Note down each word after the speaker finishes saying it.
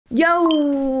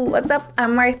Yo, what's up?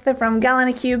 I'm Marthe from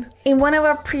GalanaCube. In one of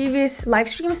our previous live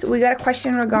streams, we got a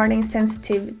question regarding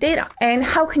sensitive data and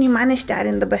how can you manage that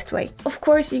in the best way. Of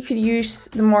course, you could use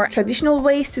the more traditional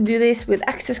ways to do this with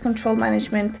access control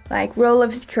management, like row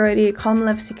level security, column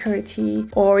level security,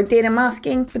 or data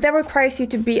masking, but that requires you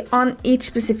to be on each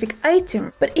specific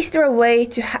item. But is there a way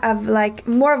to have like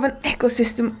more of an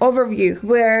ecosystem overview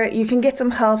where you can get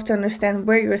some help to understand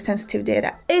where your sensitive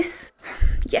data is?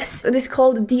 Yes, it is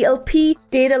called DLP,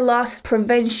 data loss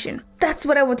prevention. That's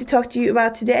what I want to talk to you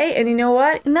about today. And you know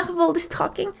what? Enough of all this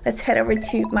talking. Let's head over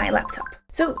to my laptop.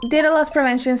 So data loss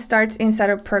prevention starts inside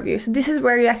of Purview. So this is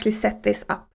where you actually set this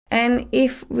up. And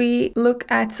if we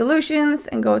look at solutions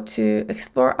and go to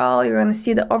explore all, you're going to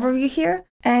see the overview here.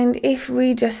 And if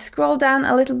we just scroll down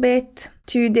a little bit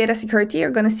to data security,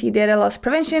 you're going to see data loss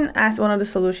prevention as one of the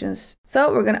solutions.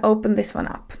 So we're going to open this one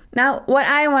up. Now, what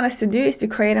I want us to do is to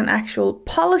create an actual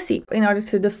policy in order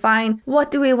to define what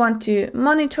do we want to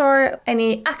monitor,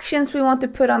 any actions we want to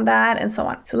put on that, and so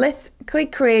on. So let's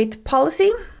click create policy.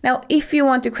 Now, if you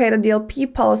want to create a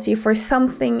DLP policy for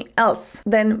something else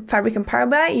than Fabric and Power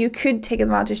BI, you could take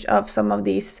advantage of some of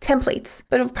these templates.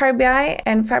 But with Power BI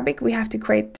and Fabric, we have to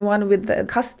create one with the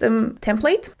custom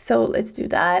template. So let's do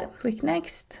that. Click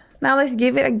next. Now let's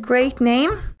give it a great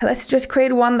name. Let's just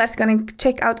create one that's going to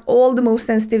check out all the most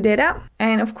sensitive data.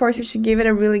 And of course, you should give it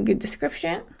a really good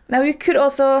description. Now you could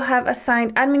also have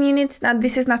assigned admin units. Now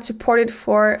this is not supported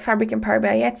for Fabric and Power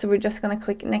BI yet, so we're just going to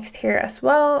click next here as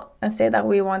well and say that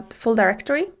we want full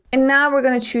directory. And now we're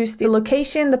going to choose the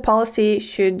location the policy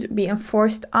should be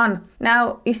enforced on.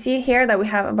 Now you see here that we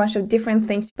have a bunch of different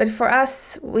things, but for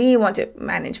us, we want to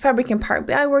manage Fabric and Power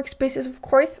BI workspaces, of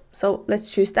course. So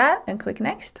let's choose that and click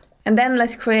next. And then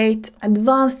let's create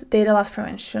advanced data loss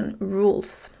prevention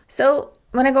rules. So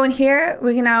when I go in here,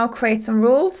 we can now create some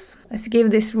rules. Let's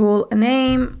give this rule a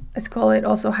name. Let's call it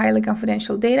also highly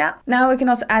confidential data. Now we can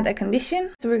also add a condition.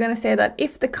 So we're going to say that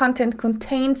if the content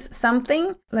contains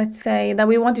something, let's say that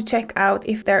we want to check out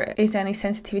if there is any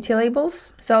sensitivity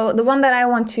labels. So the one that I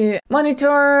want to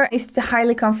monitor is the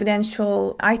highly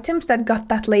confidential items that got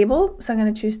that label. So I'm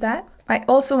going to choose that. I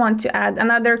also want to add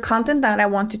another content that I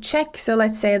want to check. So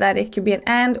let's say that it could be an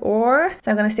and or.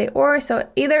 So I'm going to say or. So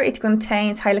either it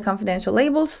contains highly confidential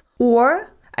labels,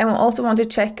 or I will also want to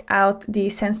check out the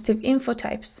sensitive info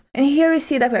types. And here you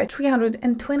see that we have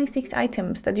 326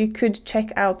 items that you could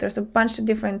check out. There's a bunch of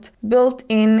different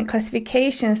built-in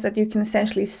classifications that you can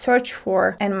essentially search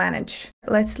for and manage.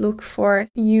 Let's look for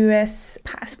US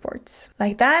passports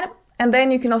like that. And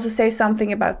then you can also say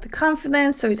something about the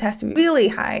confidence. So it has to be really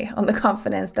high on the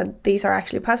confidence that these are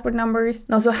actually passport numbers.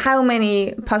 And also how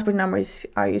many passport numbers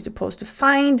are you supposed to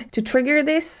find to trigger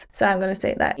this? So I'm going to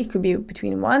say that it could be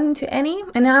between 1 to any.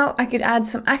 And now I could add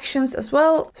some actions as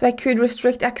well. So I could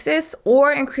restrict access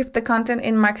or encrypt the content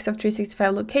in Microsoft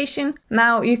 365 location.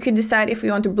 Now you could decide if you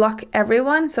want to block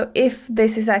everyone. So if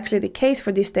this is actually the case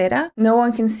for this data, no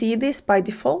one can see this by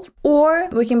default, or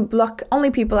we can block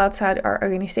only people outside our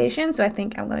organization. So I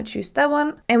think I'm going to choose that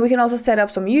one. And we can also set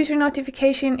up some user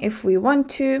notification if we want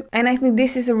to. And I think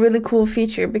this is a really cool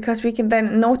feature because we can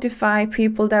then notify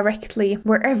people directly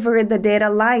wherever the data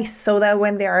lies, so that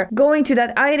when they are going to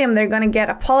that item, they're going to get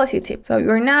a policy tip. So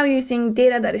you're now using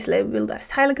data that is labeled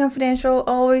as highly confidential.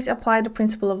 Always apply the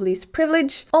principle of least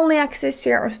privilege. Only access,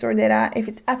 share, or store data if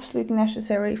it's absolutely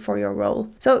necessary for your role.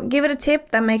 So give it a tip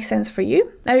that makes sense for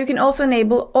you. Now you can also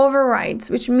enable overrides,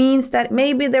 which means that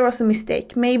maybe there was a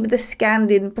mistake. Maybe the scan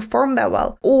didn't perform that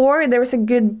well, or there is a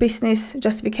good business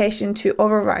justification to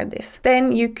override this.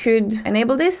 Then you could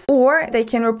enable this, or they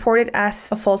can report it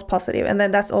as a false positive, and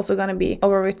then that's also going to be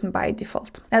overwritten by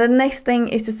default. Now the next thing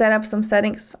is to set up some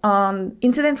settings on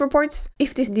incident reports.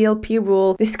 If this DLP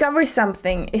rule discovers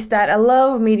something, is that a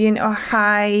low, medium, or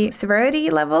high severity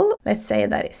level? Let's say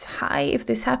that is high if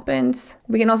this happens.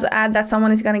 We can also add that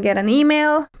someone is going to get an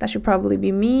email. That should probably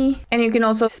be me. And you can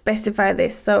also specify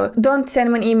this. So don't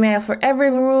send me an email for every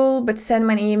rule, but send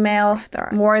me an email if there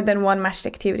are more than one matched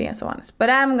activity and so on. But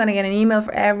I'm going to get an email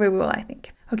for every rule, I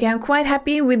think. Okay, I'm quite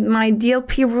happy with my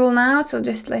DLP rule now. So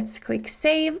just let's click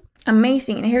save.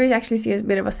 Amazing. And here you actually see a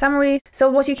bit of a summary. So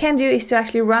what you can do is to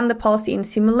actually run the policy in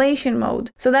simulation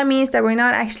mode. So that means that we're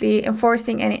not actually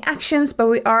enforcing any actions, but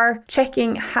we are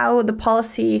checking how the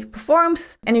policy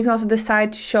performs. And you can also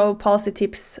decide to show policy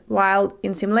tips while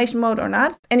in simulation mode or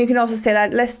not. And you can also say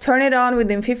that let's turn it on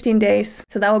within 15 days.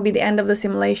 So that will be the end of the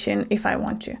simulation if I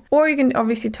want to. Or you can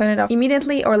obviously turn it off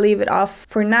immediately or leave it off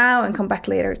for now and come back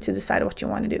later to decide what you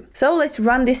want to do. So let's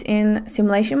run this in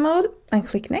simulation mode and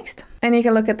click next. And you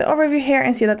can look at the overview here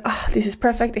and see that, this is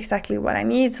perfect, exactly what I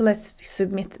need. So let's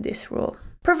submit this rule.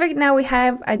 Perfect, now we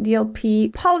have a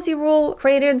DLP policy rule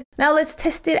created. Now let's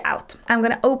test it out. I'm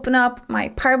gonna open up my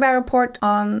Power BI report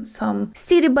on some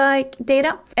city bike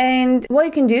data. And what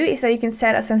you can do is that you can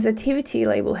set a sensitivity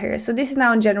label here. So this is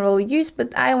now in general use,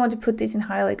 but I want to put this in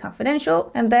highly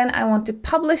confidential. And then I want to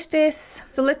publish this.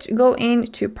 So let's go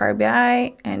into Power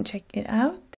BI and check it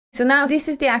out. So now this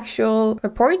is the actual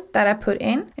report that I put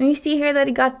in. And you see here that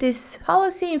it got this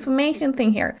policy information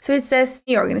thing here. So it says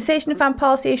the organization found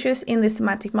policy issues in the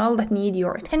semantic model that need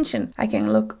your attention. I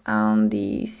can look on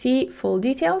the see full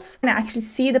details and I actually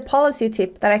see the policy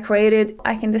tip that I created.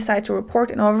 I can decide to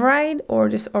report and override or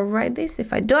just override this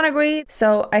if I don't agree.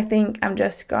 So I think I'm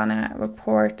just gonna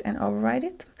report and override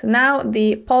it. So now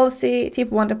the policy tip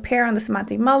won't appear on the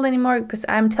semantic model anymore because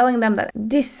I'm telling them that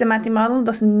this semantic model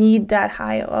doesn't need that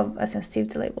high of a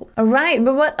sensitivity label. All right,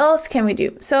 but what else can we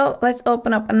do? So let's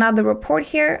open up another report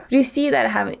here. Do you see that I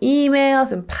have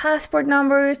emails and passport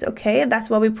numbers? Okay, that's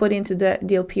what we put into the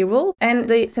DLP rule. And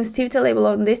the sensitivity label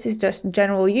on this is just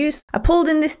general use. I pulled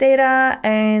in this data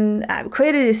and I've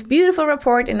created this beautiful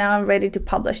report and now I'm ready to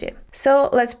publish it. So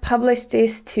let's publish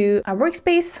this to a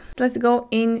workspace. Let's go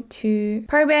into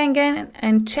Power BI again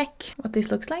and check what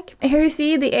this looks like. And here you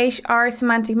see the HR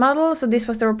semantic model. So this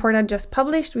was the report I just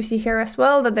published. We see here as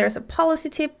well that there's a policy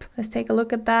tip. Let's take a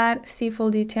look at that, see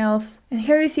full details. And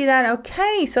here you see that,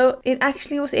 okay, so it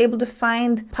actually was able to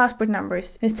find passport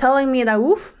numbers. It's telling me that,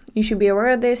 oof, you should be aware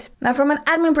of this. Now, from an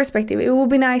admin perspective, it would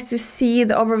be nice to see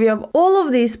the overview of all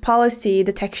of these policy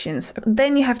detections.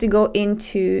 Then you have to go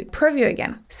into Purview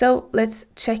again. So let's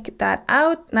check that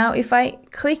out. Now, if I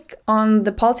click on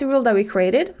the policy rule that we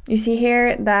created, you see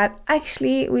here that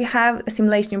actually we have a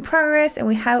simulation in progress and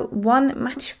we have one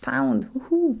match found.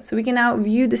 Woohoo. So we can now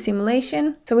view the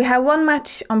simulation. So we have one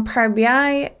match on Power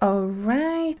BI. All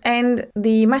right. And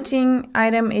the matching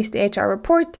item is the HR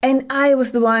report. And I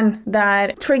was the one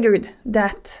that triggered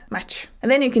that match. And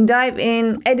then you can dive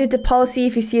in, edit the policy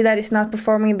if you see that it's not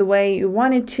performing the way you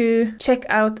want it to, check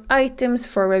out items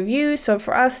for review. So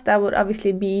for us, that would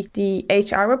obviously be the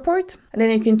HR report. And then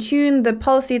you can tune the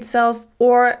policy itself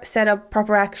or set up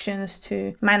proper actions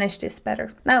to manage this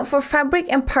better. Now for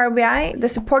Fabric and Power BI, the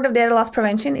support of data loss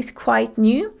prevention is quite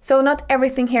new. So not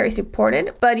everything here is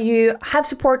supported, but you have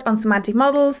support on semantic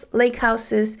models,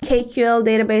 lakehouses, KQL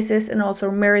databases, and also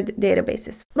mirrored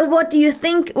databases. But what do you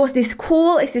think? Was this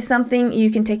cool? Is this something you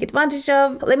can take advantage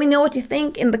of? Let me know what you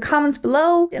think in the comments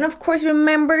below. And of course,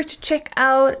 remember to check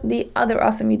out the other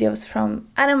awesome videos from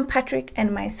Adam, Patrick,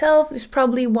 and myself. There's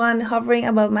probably one hovering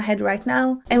above my head right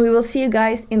now. And we will see you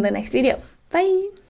guys in the next video. Bye!